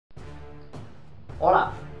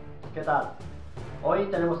Hola, ¿qué tal? Hoy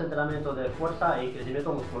tenemos entrenamiento de fuerza y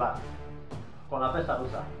crecimiento muscular con la pesa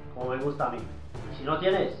rusa, como me gusta a mí. Y si no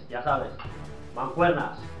tienes, ya sabes,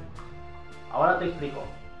 mancuernas. Ahora te explico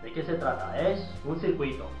de qué se trata. Es un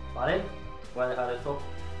circuito, ¿vale? Voy a dejar esto.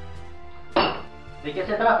 ¿De qué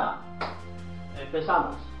se trata?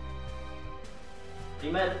 Empezamos.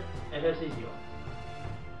 Primer ejercicio.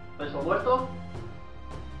 Peso muerto.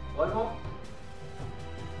 Vuelvo.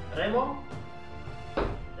 Remo.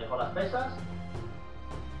 Dejo las pesas.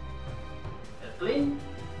 El clean.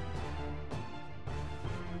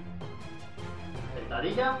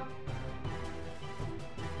 Sentadilla.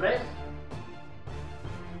 Press.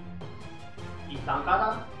 Y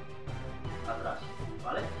zancada atrás,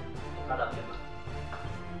 ¿vale? Con cada pierna.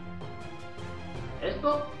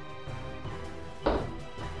 Esto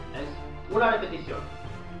es una repetición,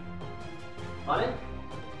 ¿vale?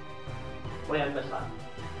 Voy a empezar.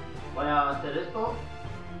 Voy a hacer esto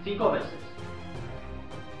 5 veces.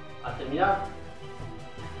 Al terminar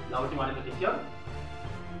la última repetición,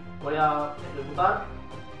 voy a ejecutar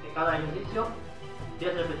de cada ejercicio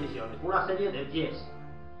 10 repeticiones, una serie de 10,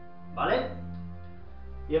 ¿vale?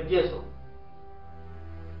 Y empiezo.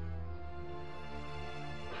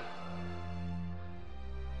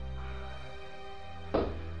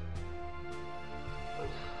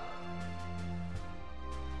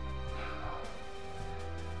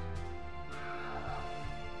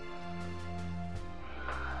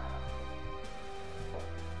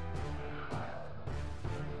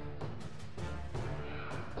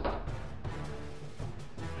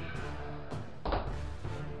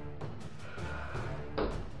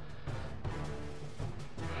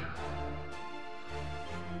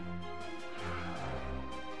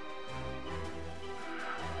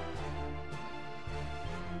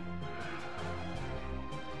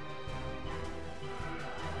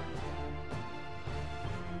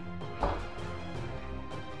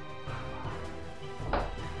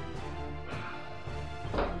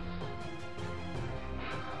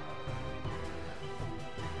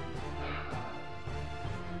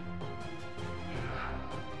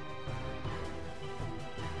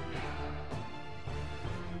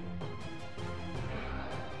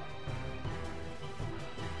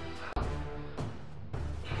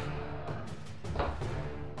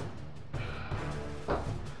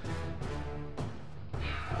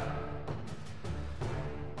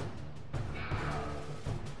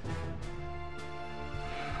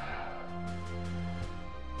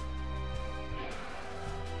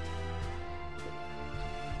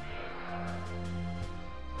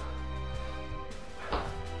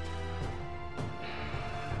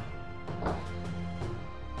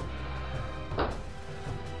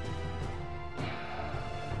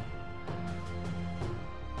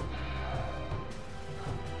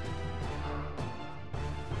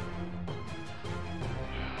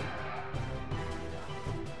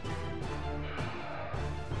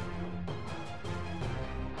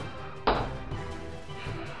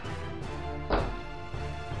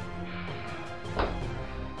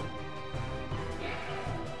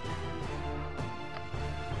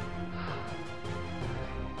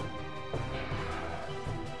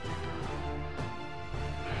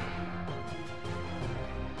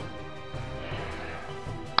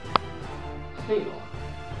 Sigo.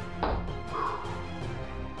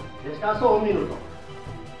 Descanso 1 minuto.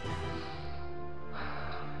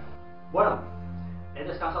 Bueno, he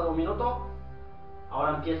descansado 1 minuto.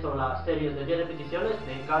 Ahora empiezo las series de 10 repeticiones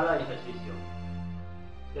de cada ejercicio.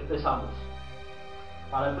 Empezamos.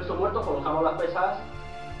 Para el peso muerto colocamos las pesas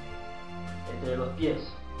entre los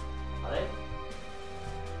pies, ¿vale?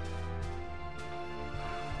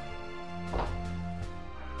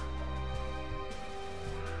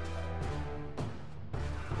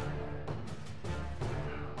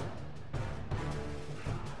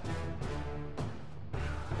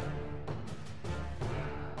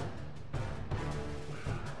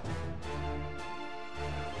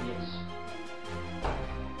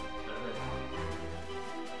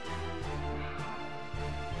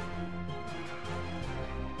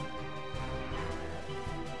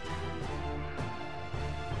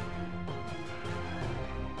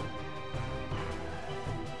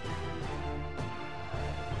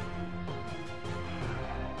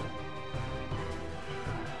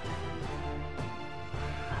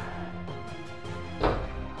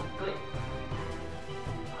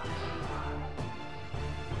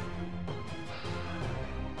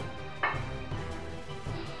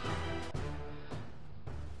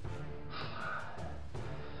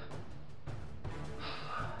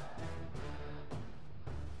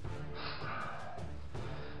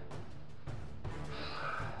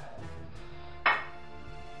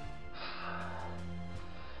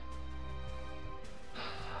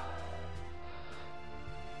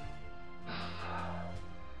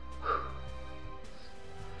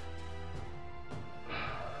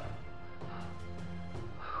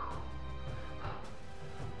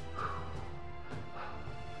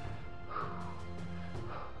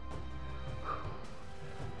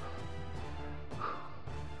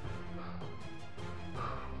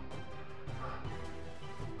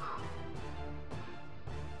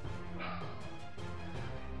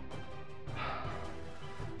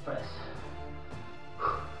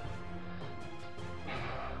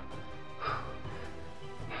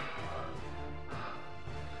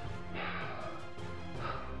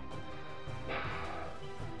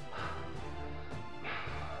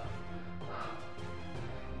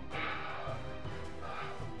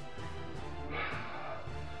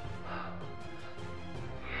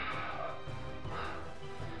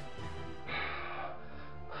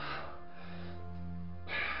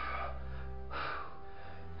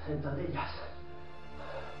 sentadillas,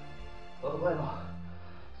 o luego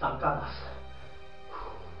zancadas.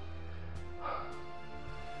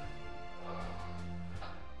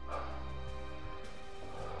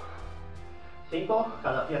 5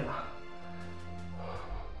 cada pierna.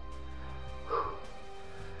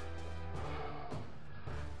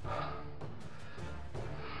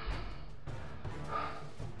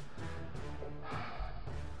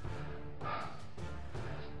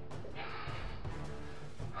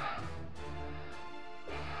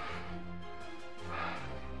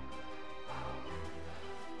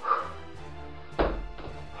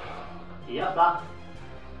 Y ya está.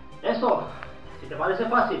 Eso, si te parece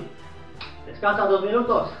fácil, descansa 2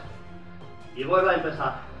 minutos y vuelve a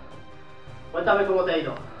empezar. Cuéntame cómo te ha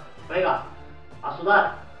ido. Venga, a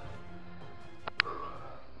sudar.